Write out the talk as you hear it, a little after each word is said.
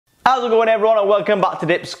How's it going, everyone, and welcome back to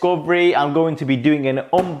Discovery. I'm going to be doing an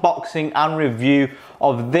unboxing and review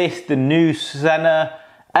of the new Sena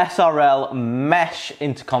SRL Mesh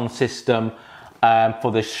intercom system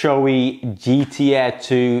for the Shoei GT Air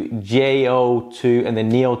 2, JO2 and the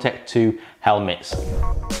Neotec 2 helmets.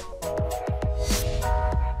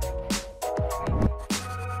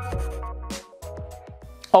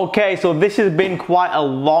 Okay, so this has been quite a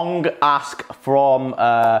long ask from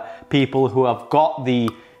people who have got the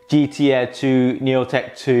GT Air 2,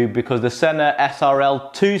 Neotec 2, because the Sena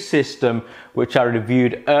SRL2 system, which I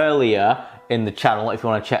reviewed earlier in the channel, if you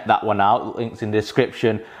want to check that one out, links in the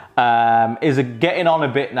description, is getting on a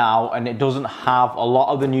bit now, and it doesn't have a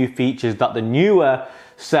lot of the new features that the newer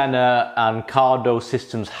Sena and Kardon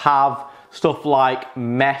systems have. Stuff like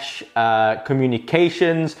mesh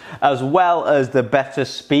communications, as well as the better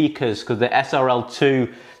speakers, because the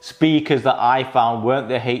SRL2 speakers that I found weren't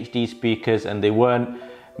the HD speakers, and they weren't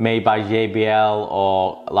made by JBL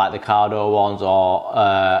or like the Kardon ones or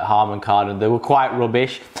Harman Kardon. They were quite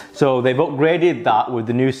rubbish. So they've upgraded that with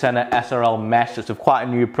the new Sena SRL Mesh. It's quite a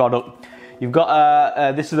new product. You've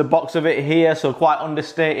got, this is a box of it here, so quite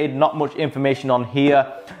understated, not much information on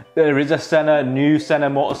here. There is a new Sena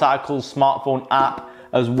motorcycles smartphone app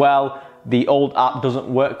as well. The old app doesn't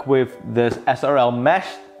work with the SRL Mesh,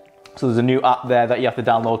 so there's a new app there that you have to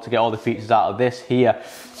download to get all the features out of this here.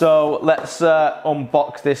 So let's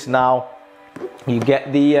unbox this now. You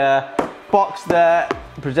get the box there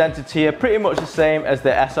presented to you, pretty much the same as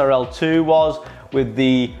the SRL2 was, with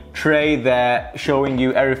the tray there showing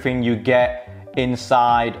you everything you get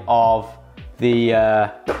inside of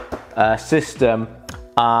the system.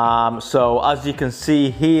 So as you can see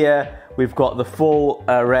here, we've got the full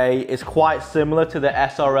array. It's quite similar to the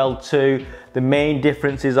SRL2. The main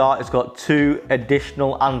differences are it's got two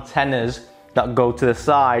additional antennas that go to the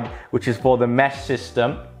side, which is for the mesh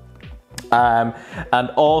system. And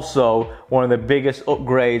also one of the biggest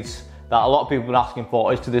upgrades that a lot of people have been asking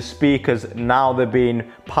for is to the speakers. Now they're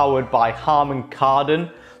being powered by Harman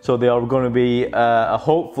Kardon, so they are going to be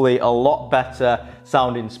hopefully a lot better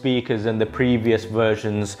sounding speakers than the previous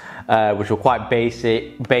versions, which were quite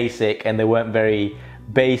basic, and they weren't very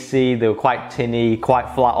bassy. They were quite tinny, quite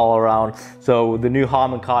flat all around. So the new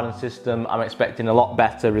Harman Kardon system, I'm expecting a lot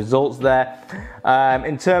better results there.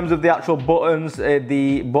 In terms of the actual buttons,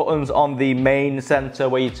 the buttons on the main center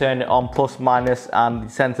where you turn it on, plus, minus, and the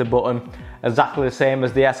center button, exactly the same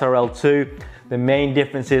as the SRL2. The main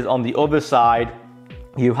difference is on the other side,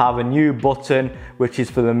 you have a new button which is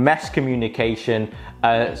for the mesh communication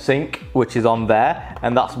sync, which is on there,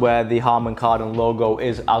 and that's where the Harman Kardon logo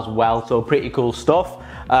is as well. So pretty cool stuff.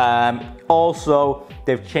 Also,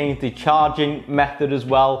 they've changed the charging method as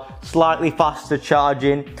well, slightly faster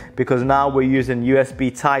charging, because now we're using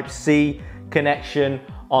USB Type-C connection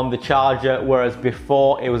on the charger, whereas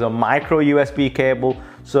before it was a micro USB cable.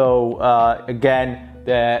 So again,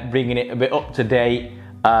 they're bringing it a bit up to date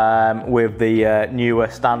with the newer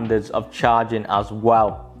standards of charging as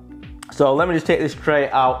well. So let me just take this tray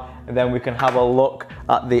out, and then we can have a look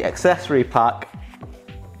at the accessory pack.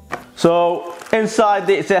 So inside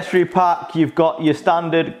the accessory pack, you've got your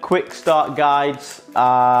standard quick start guides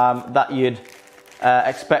that you'd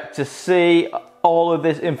expect to see. All of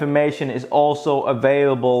this information is also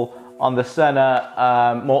available on the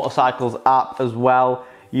Sena motorcycles app as well.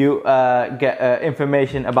 You get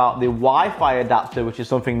information about the Wi-Fi adapter, which is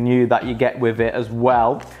something new that you get with it as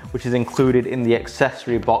well, which is included in the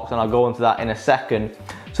accessory box, and I'll go into that in a second.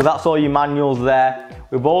 So that's all your manuals there.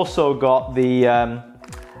 We've also got the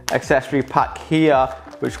accessory pack here,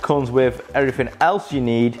 which comes with everything else you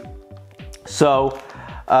need. So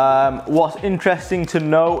what's interesting to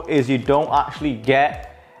know is you don't actually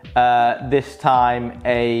get this time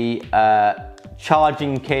a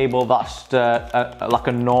charging cable that's like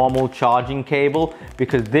a normal charging cable,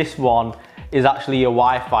 because this one is actually a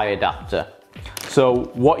Wi-Fi adapter. So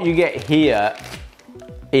what you get here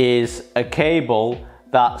is a cable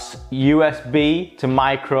that's USB to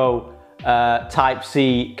micro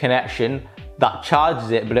Type-C connection that charges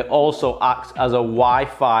it, but it also acts as a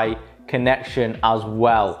Wi-Fi connection as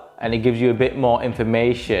well, and it gives you a bit more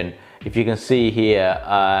information, if you can see here,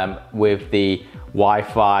 with the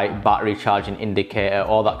Wi-Fi battery charging indicator,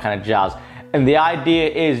 all that kind of jazz. And the idea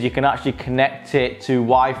is you can actually connect it to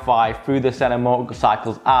Wi-Fi through the Sena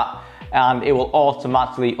Motorcycles app, and it will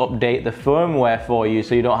automatically update the firmware for you,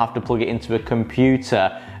 so you don't have to plug it into a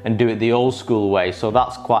computer and do it the old school way. So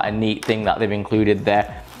that's quite a neat thing that they've included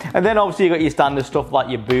there. And then obviously you got your standard stuff like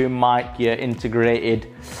your boom mic, your integrated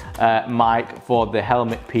mic for the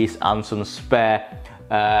helmet piece, and some spare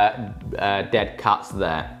dead cats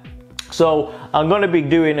there. So I'm going to be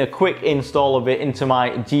doing a quick install of it into my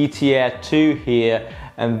GT Air 2 here,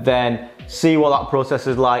 and then see what that process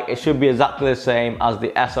is like. It should be exactly the same as the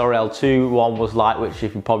SRL2 one was like, which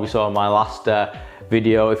if you probably saw in my last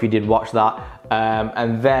video, if you did watch that.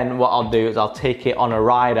 And then what I'll do is I'll take it on a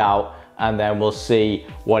ride out, and then we'll see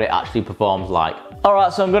what it actually performs like.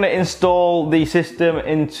 Alright, so I'm going to install the system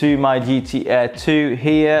into my GT Air 2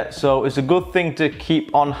 here. So it's a good thing to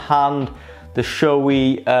keep on hand the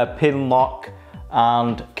Shoei pin lock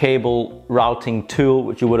and cable routing tool,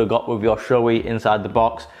 which you would have got with your Shoei inside the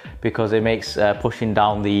box, because it makes pushing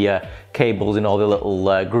down the cables in all the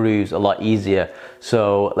little grooves a lot easier.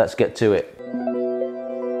 So let's get to it.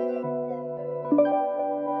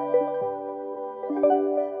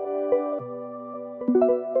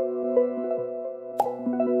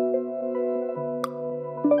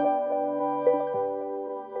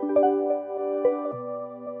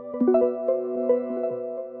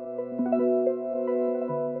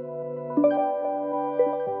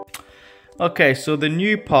 Okay, so the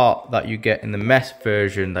new part that you get in the mesh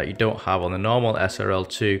version that you don't have on the normal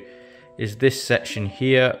SRL2 is this section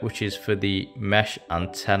here, which is for the mesh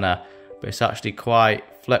antenna, but it's actually quite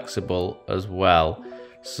flexible as well.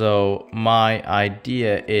 So my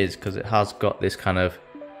idea is, because it has got this kind of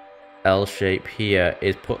L shape here,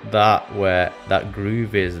 is put that where that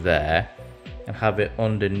groove is there and have it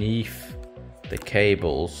underneath the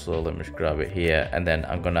cables. So let me just grab it here, and then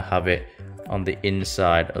I'm going to have it on the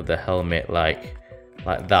inside of the helmet like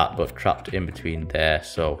that, but trapped in between there.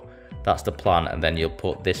 So that's the plan, and then you'll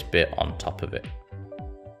put this bit on top of it.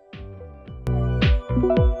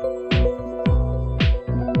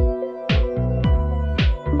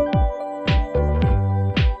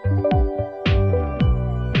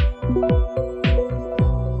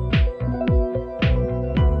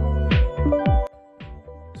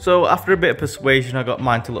 So after a bit of persuasion, I got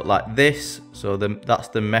mine to look like this. So that's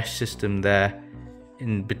the mesh system there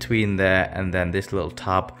in between there, and then this little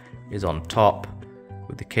tab is on top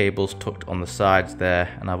with the cables tucked on the sides there.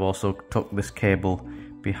 And I've also tucked this cable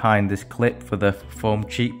behind this clip for the foam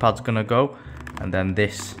cheek pad's gonna go, and then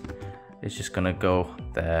this is just gonna go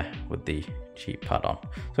there with the cheek pad on. So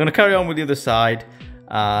I'm gonna carry on with the other side,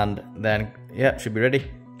 and then yeah, should be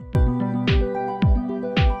ready.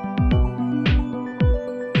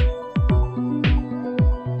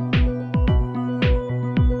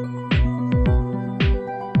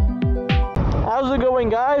 How's it going,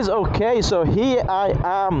 guys? Okay, so here I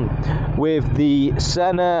am with the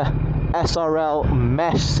Sena SRL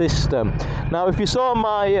Mesh system. Now, if you saw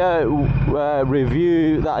my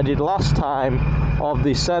review that I did last time of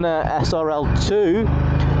the Sena SRL2,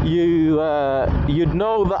 you'd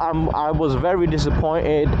know that I was very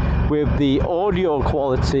disappointed with the audio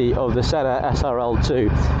quality of the Sena SRL2,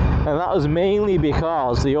 and that was mainly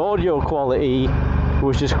because the audio quality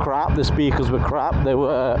was just crap. The speakers were crap. They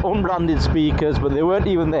were unbranded speakers, but they weren't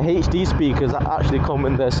even the HD speakers that actually come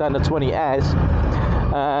in the Sena 20S,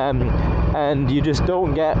 and you just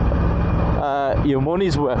don't get your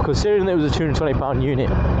money's worth, considering it was a £220 unit.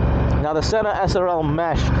 Now the Sena SRL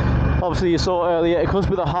Mesh, obviously you saw earlier, it comes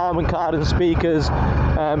with the Harman Kardon speakers,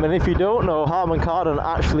 and if you don't know, Harman Kardon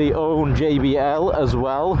actually own JBL as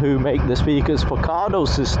well, who make the speakers for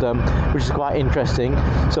Kardon's system, which is quite interesting.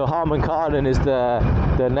 So Harman Kardon is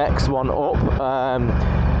the next one up,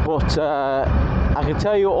 but I can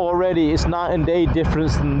tell you already it's night and day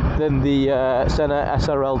difference than the Sena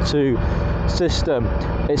SRL2 system.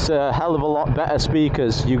 It's a hell of a lot better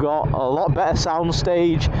speakers. You got a lot better sound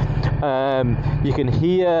stage. You can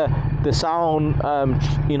hear the sound,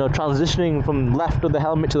 you know, transitioning from left of the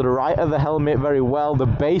helmet to the right of the helmet very well. The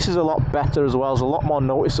bass is a lot better as well. It's a lot more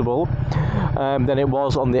noticeable than it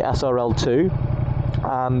was on the SRL2,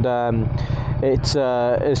 and it's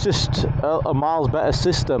just a miles better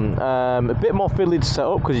system. A bit more fiddly to set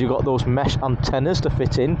up because you've got those mesh antennas to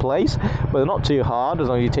fit in place, but they're not too hard as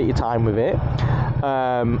long as you take your time with it.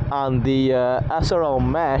 And the SRL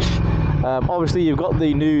Mesh, obviously you've got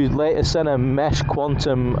the new latest Sena Mesh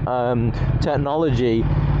Quantum technology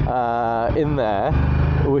in there,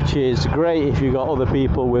 which is great if you've got other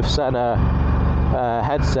people with Sena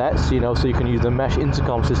headsets, you know, so you can use the mesh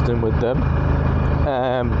intercom system with them.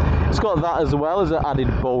 It's got that as well as an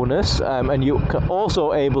added bonus, and you're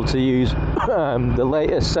also able to use the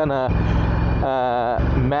latest Sena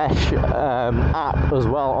Mesh app as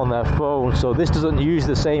well on their phone. So this doesn't use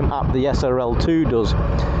the same app the SRL2 does.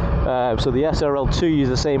 So the SRL2 uses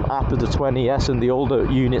the same app as the 20S and the older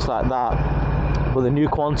units like that. But the new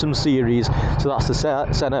Quantum series, so that's the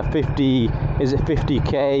Sena 50, is it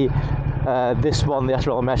 50K? this one, the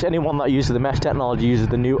SRL Mesh. Anyone that uses the mesh technology uses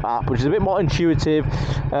the new app, which is a bit more intuitive,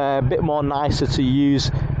 a bit more nicer to use,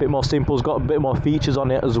 a bit more simple. It's got a bit more features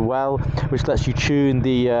on it as well, which lets you tune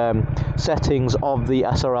the settings of the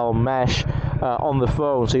SRL Mesh on the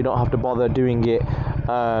phone, so you don't have to bother doing it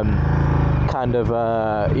kind of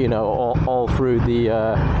you know, all through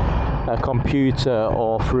the computer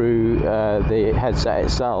or through the headset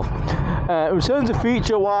itself. In terms of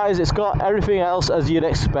feature wise, it's got everything else as you'd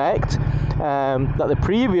expect that the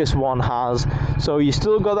previous one has. So you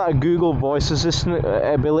still got that Google voice assistant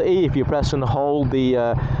ability. If you press and hold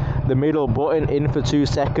the middle button in for 2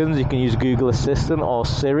 seconds, you can use Google Assistant or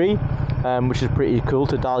Siri, which is pretty cool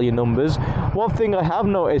to dial your numbers. One thing I have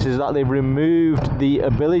noticed is that they've removed the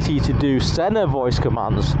ability to do Sena voice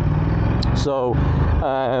commands. So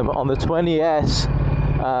on the 20S,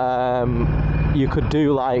 you could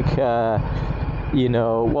do like, you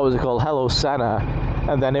know, what was it called? Hello Sena,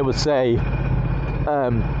 and then it would say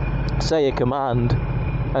a command,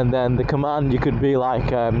 and then the command you could be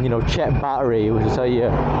like, you know, check battery, which will tell you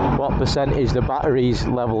what percentage the battery's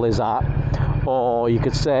level is at, or you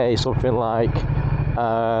could say something like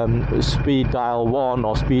speed dial 1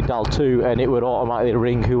 or speed dial 2, and it would automatically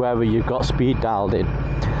ring whoever you've got speed dialed in.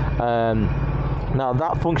 Now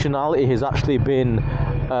that functionality has actually been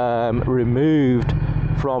removed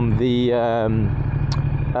from the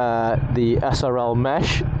SRL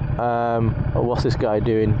Mesh. What's this guy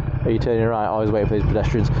doing? Are you turning right? I always wait for these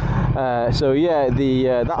pedestrians. So yeah,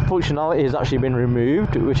 that functionality has actually been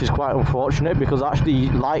removed, which is quite unfortunate, because I actually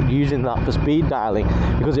like using that for speed dialing,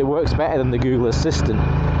 because it works better than the Google Assistant,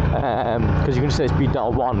 because you can just say speed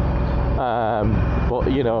dial 1.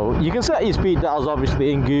 But you know, you can set your speed dials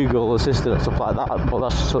obviously in Google Assistant and stuff like that, but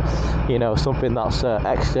that's, you know, something that's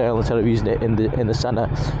external instead of using it in the Sena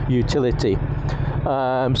utility.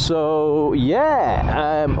 So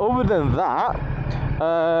yeah, other than that,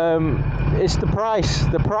 it's the price.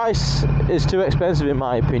 The price is too expensive in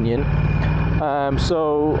my opinion.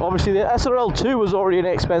 So obviously the SRL2 was already an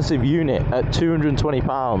expensive unit at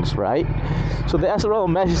 £220, right? So the SRL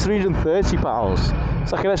Mesh is £330.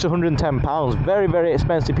 It's like an extra £110. Very, very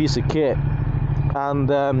expensive piece of kit. And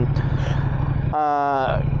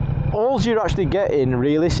all you're actually getting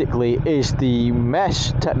realistically is the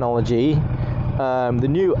mesh technology, the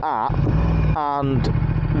new app, and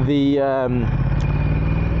the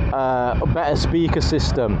better speaker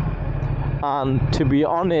system. And to be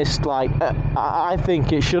honest, like, I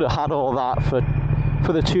think it should have had all that for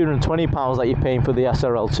the £220 that you're paying for the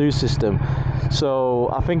SRL2 system. So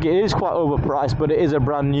I think it is quite overpriced, but it is a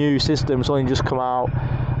brand new system. It's only just come out,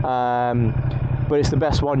 but it's the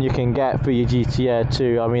best one you can get for your GT Air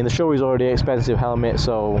 2. I mean, the Shoei is already an expensive helmet,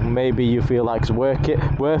 so maybe you feel like it's worth it.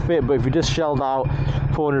 But if you just shelled out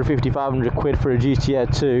 450, 500 quid for a GT Air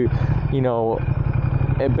 2, you know,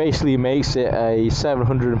 it basically makes it a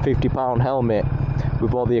 £750 helmet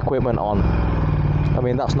with all the equipment on. I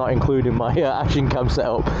mean, that's not including my action cam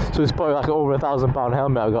setup, so it's probably like over £1,000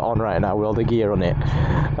 helmet I've got on right now with all the gear on it.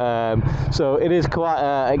 So it is quite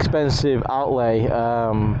an expensive outlay,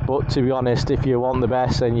 but to be honest, if you want the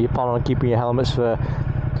best and you plan on keeping your helmets for,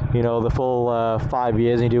 you know, the full 5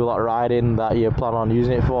 years, and you do a lot of riding that you plan on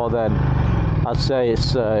using it for, then I'd say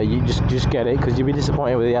it's you just get it, because you'll be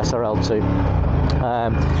disappointed with the SRL2.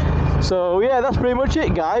 So yeah, that's pretty much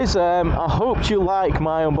it, guys. I hope you like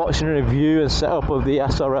my unboxing review and setup of the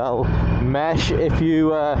SRL Mesh. If you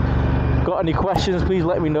got any questions, please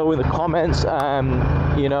let me know in the comments,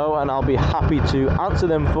 you know, and I'll be happy to answer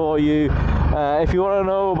them for you. If you want to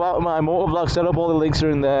know about my motovlog setup, all the links are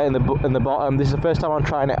in there in the bottom. This is the first time I'm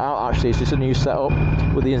trying it out, actually. It's just a new setup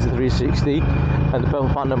with the Insta360 and the Purple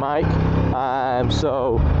Panda mic.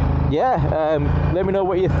 So yeah, let me know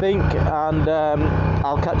what you think, and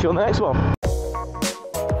I'll catch you on the next one.